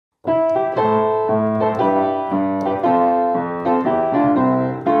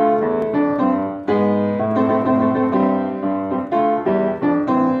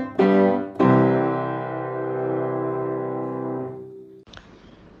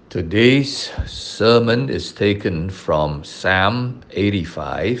Today's sermon is taken from Psalm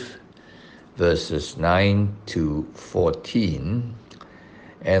 85, verses 9 to 14,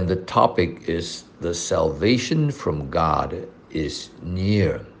 and the topic is the salvation from God is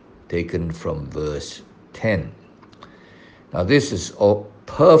near, taken from verse 10. Now, this is a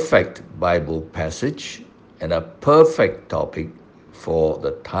perfect Bible passage and a perfect topic for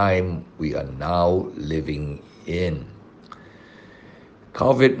the time we are now living in.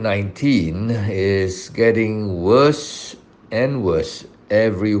 COVID-19 is getting worse and worse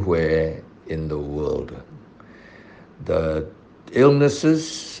everywhere in the world. The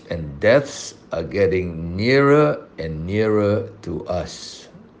illnesses and deaths are getting nearer and nearer to us.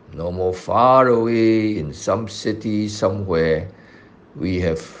 No more far away in some city somewhere. We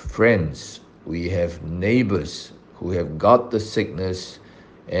have friends, we have neighbors who have got the sickness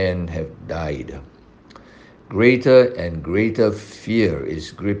and have died. Greater and greater fear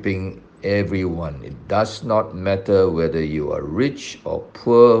is gripping everyone. It does not matter whether you are rich or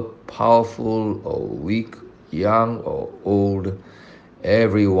poor, powerful or weak, young or old.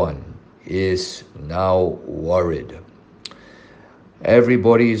 Everyone is now worried.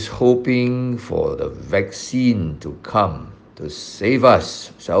 Everybody is hoping for the vaccine to come to save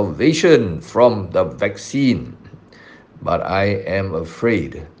us, salvation from the vaccine. But I am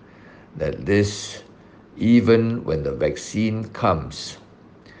afraid that even when the vaccine comes,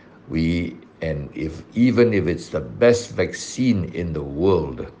 even if it's the best vaccine in the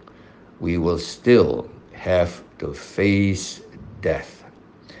world, we will still have to face death.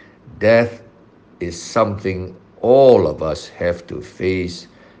 Death is something all of us have to face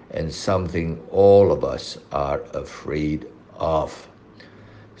and something all of us are afraid of.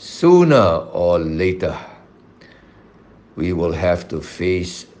 Sooner or later, we will have to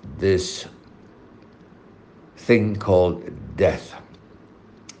face this thing called death.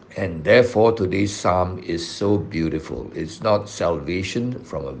 And therefore today's psalm is so beautiful. It's not salvation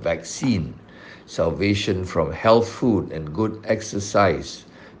from a vaccine, salvation from health food and good exercise,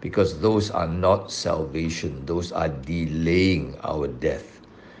 because those are not salvation. Those are delaying our death.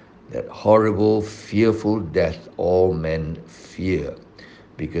 That horrible, fearful death all men fear,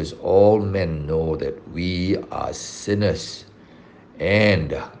 because all men know that we are sinners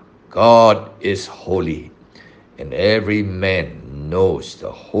and God is holy. And every man knows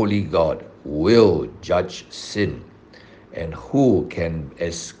the holy God will judge sin. And who can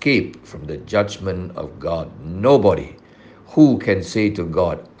escape from the judgment of God? Nobody. Who can say to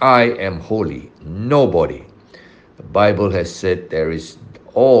God, I am holy? Nobody. The Bible has said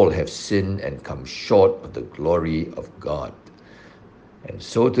all have sinned and come short of the glory of God. And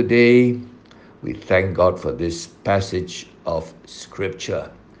so today, we thank God for this passage of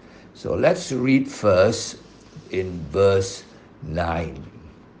Scripture. So let's read first in verse 9.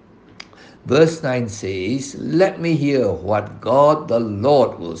 Verse 9 says, Let me hear what God the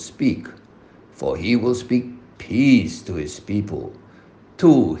Lord will speak, for he will speak peace to his people,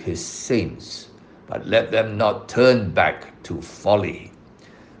 to his saints, but let them not turn back to folly.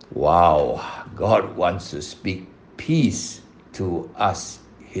 Wow, God wants to speak peace to us,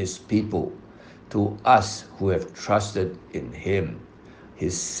 his people, to us who have trusted in him.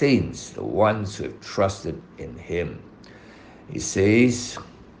 His saints, the ones who have trusted in him. He says,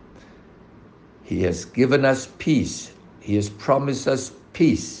 he has given us peace. He has promised us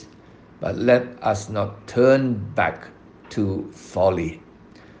peace, but let us not turn back to folly.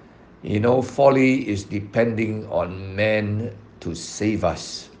 You know, folly is depending on men to save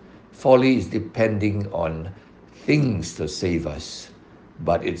us. Folly is depending on things to save us,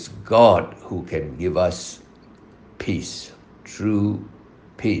 but it's God who can give us peace, true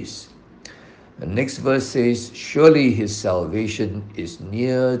peace. The next verse says, Surely his salvation is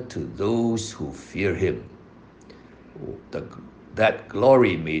near to those who fear him, that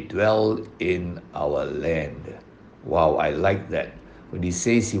glory may dwell in our land. Wow, I like that. When he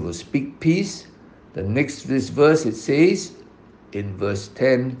says he will speak peace, this verse it says, in verse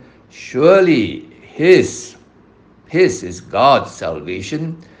 10, Surely his is God's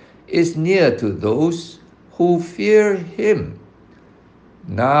salvation, is near to those who fear him.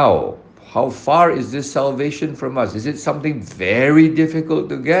 Now, how far is this salvation from us? Is it something very difficult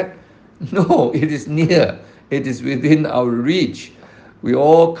to get? No, it is near. It is within our reach. We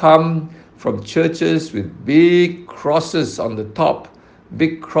all come from churches with big crosses on the top,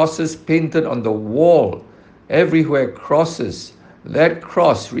 big crosses painted on the wall, everywhere crosses. That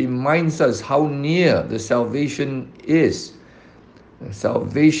cross reminds us how near the salvation is. The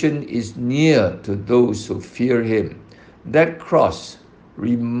salvation is near to those who fear him. That cross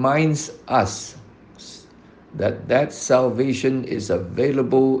reminds us that that salvation is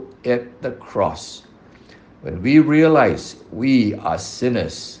available at the cross. When we realize we are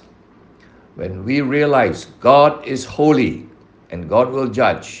sinners, when we realize God is holy and God will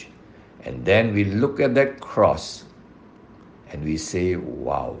judge, and then we look at that cross and we say,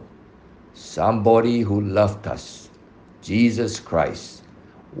 wow, somebody who loved us, Jesus Christ,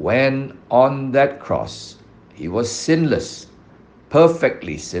 when on that cross, he was sinless,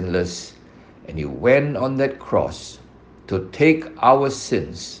 perfectly sinless, and he went on that cross to take our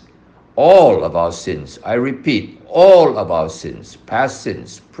sins, all of our sins. I repeat, all of our sins, past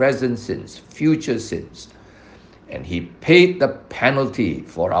sins, present sins, future sins. And he paid the penalty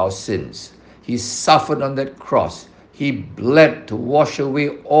for our sins. He suffered on that cross. He bled to wash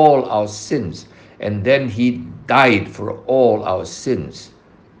away all our sins. And then he died for all our sins.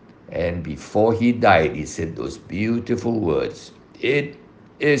 And before he died, he said those beautiful words, "It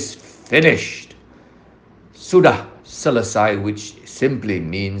is finished." Sudah, selesai, which simply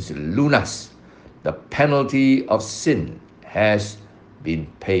means lunas. The penalty of sin has been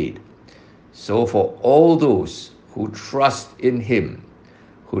paid. So for all those who trust in him,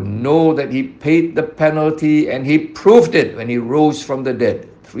 who know that he paid the penalty and he proved it when he rose from the dead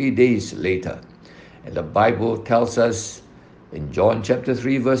 3 days later. And the Bible tells us in John chapter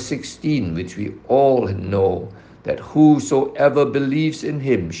 3 verse 16, which we all know, that whosoever believes in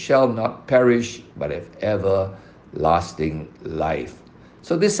him shall not perish but have everlasting life.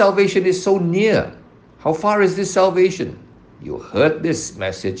 So this salvation is so near. How far is this salvation? You heard this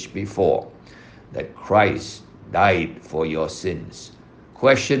message before, that Christ died for your sins.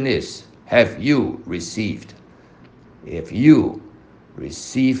 Question is, have you received? If you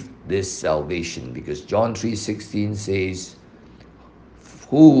receive this salvation, because John 3:16 says,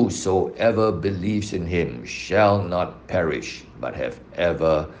 whosoever believes in him shall not perish, but have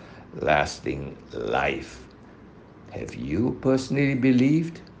everlasting life. Have you personally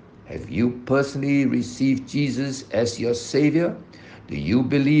believed? Have you personally received Jesus as your Savior? Do you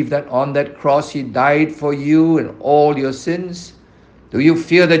believe that on that cross he died for you and all your sins? Do you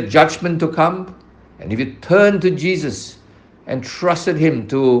fear the judgment to come? And if you turn to Jesus and trusted him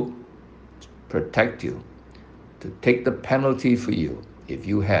to protect you, to take the penalty for you, if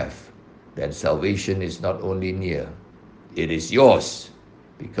you have, then salvation is not only near, it is yours.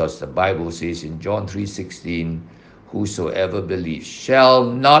 Because the Bible says in John 3:16, whosoever believes shall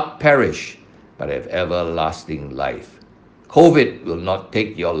not perish, but have everlasting life. COVID will not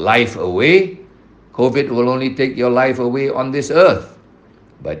take your life away. COVID will only take your life away on this earth.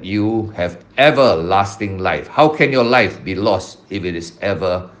 But you have everlasting life. How can your life be lost if it is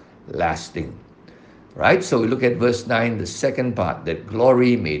everlasting? Right? So we look at verse 9, the second part, that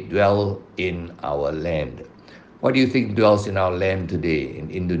glory may dwell in our land. What do you think dwells in our land today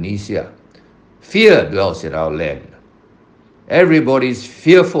in Indonesia? Fear dwells in our land. Everybody's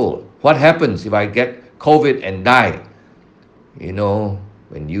fearful. What happens if I get COVID and die? You know,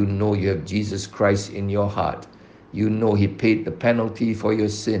 when you know you have Jesus Christ in your heart, you know he paid the penalty for your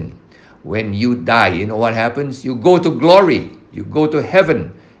sin. When you die, you know what happens? You go to glory. You go to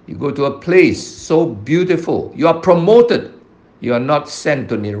heaven. You go to a place so beautiful. You are promoted. You are not sent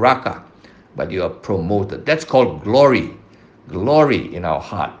to Niraka, but you are promoted. That's called glory. Glory in our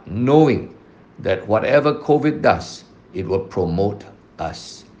heart, knowing that whatever COVID does, it will promote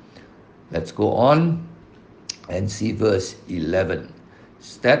us. Let's go on and see verse 11.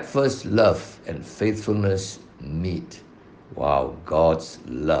 Steadfast love and faithfulness meet. Wow, God's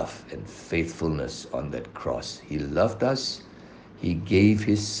love and faithfulness on that cross. He loved us. He gave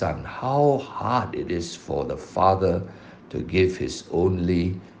his son. How hard it is for the Father to give his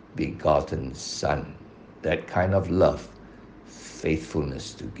only begotten Son. That kind of love,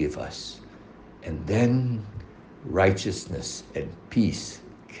 faithfulness to give us. And then righteousness and peace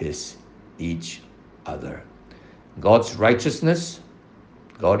kiss each other. God's righteousness,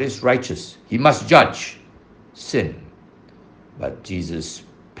 God is righteous. He must judge sin. But Jesus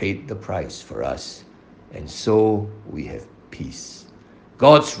paid the price for us, and so we have peace.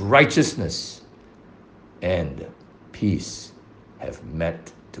 God's righteousness and peace have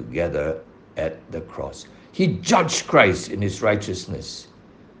met together at the cross. He judged Christ in his righteousness.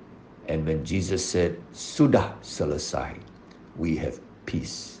 And when Jesus said, Sudah, selesai, we have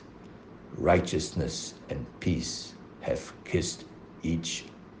peace. Righteousness and peace have kissed each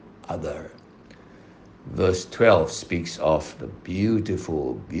other. Verse 12 speaks of the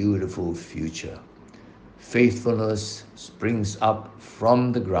beautiful, beautiful future. Faithfulness springs up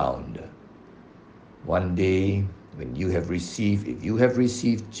from the ground. One day, when you have received, if you have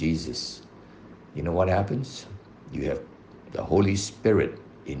received Jesus, you know what happens? You have the Holy Spirit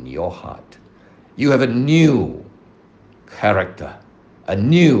in your heart. You have a new character, a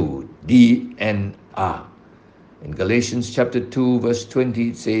new DNA. In Galatians chapter 2, verse 20,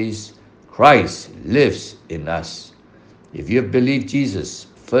 it says, Christ lives in us. If you have believed Jesus,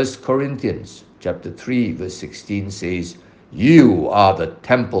 1 Corinthians chapter 3, verse 16 says, you are the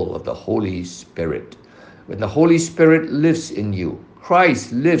temple of the Holy Spirit. When the Holy Spirit lives in you,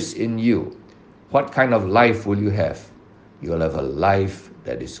 Christ lives in you, what kind of life will you have? You'll have a life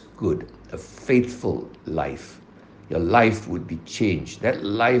that is good, a faithful life. Your life would be changed. That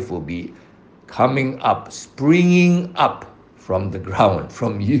life will be coming up, springing up from the ground,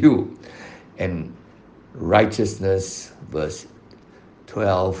 from you. And righteousness, verse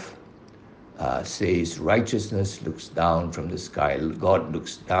 12, says, righteousness looks down from the sky. God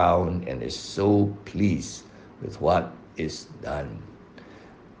looks down and is so pleased with what is done.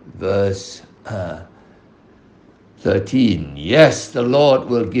 Verse 13, yes, the Lord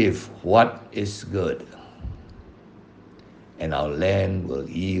will give what is good, and our land will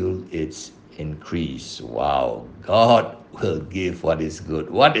yield its increase. Wow, God will give what is good.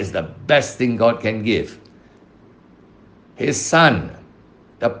 What is the best thing God can give? His Son,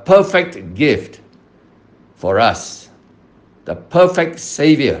 the perfect gift for us, the perfect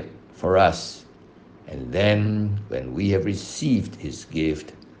Savior for us. And then when we have received His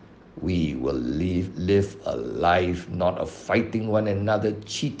gift, we will live a life not of fighting one another,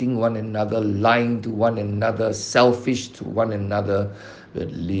 cheating one another, lying to one another, selfish to one another, but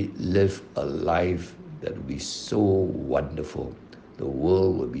live a life that will be so wonderful. The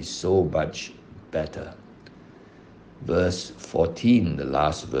world will be so much better. Verse 14, the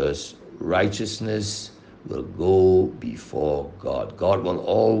last verse, righteousness will go before God. God will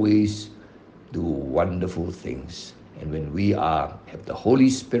always do wonderful things. And when we have the Holy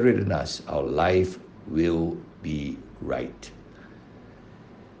Spirit in us, our life will be right.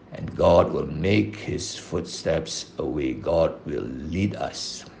 And God will make His footsteps a way. God will lead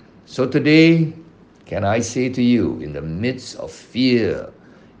us. So today, can I say to you, in the midst of fear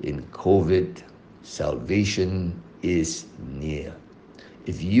in COVID, salvation is near.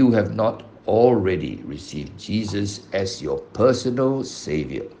 If you have not already received Jesus as your personal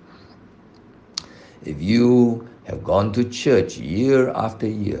Savior, if you have gone to church year after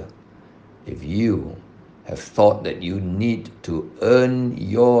year, if you have thought that you need to earn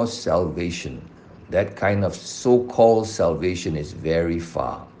your salvation, that kind of so-called salvation is very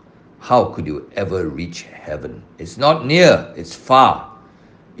far. How could you ever reach heaven? It's not near, it's far.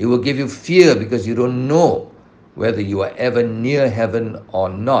 It will give you fear because you don't know whether you are ever near heaven or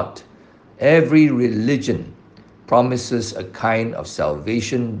not. Every religion promises a kind of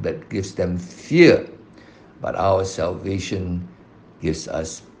salvation that gives them fear, but our salvation gives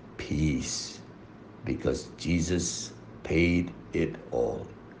us peace because Jesus paid it all.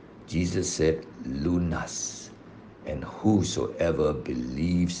 Jesus said, Lunas, and whosoever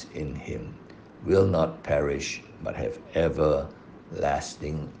believes in Him will not perish but have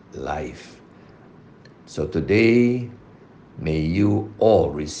everlasting life. So today, may you all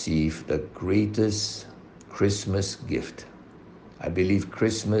receive the greatest Christmas gift. I believe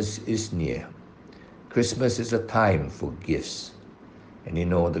Christmas is near. Christmas is a time for gifts. And you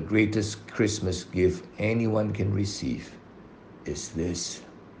know, the greatest Christmas gift anyone can receive is this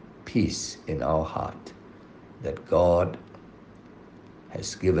peace in our heart that God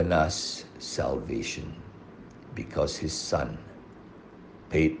has given us salvation because His Son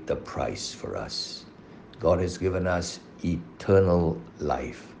paid the price for us. God has given us eternal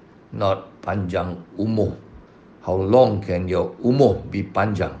life, not panjang umur. How long can your umur be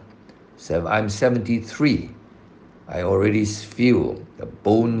panjang? I'm 73. I already feel the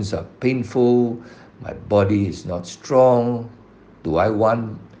bones are painful. My body is not strong. Do I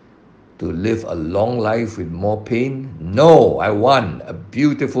want to live a long life with more pain? No, I want a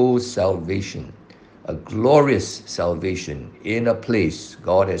beautiful salvation, a glorious salvation in a place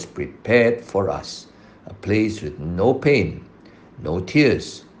God has prepared for us, a place with no pain, no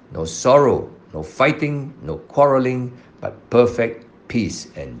tears, no sorrow, no fighting, no quarreling, but perfect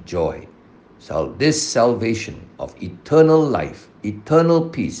peace and joy. So this salvation of eternal life, eternal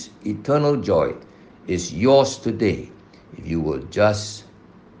peace, eternal joy is yours today if you will just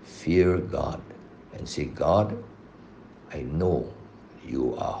fear God and say, God, I know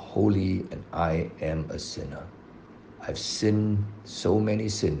you are holy and I am a sinner. I've sinned so many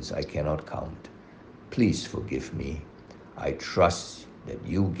sins I cannot count. Please forgive me. I trust that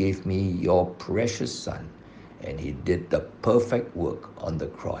you gave me your precious Son and He did the perfect work on the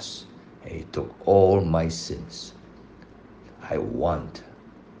cross and He took all my sins. I want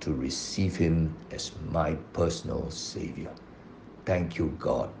to receive Him as my personal Savior. Thank you,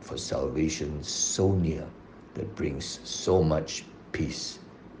 God, for salvation so near that brings so much peace.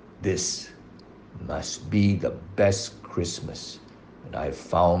 This must be the best Christmas, and I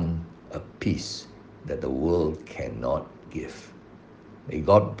found a peace that the world cannot give. May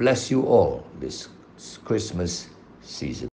God bless you all this Christmas season.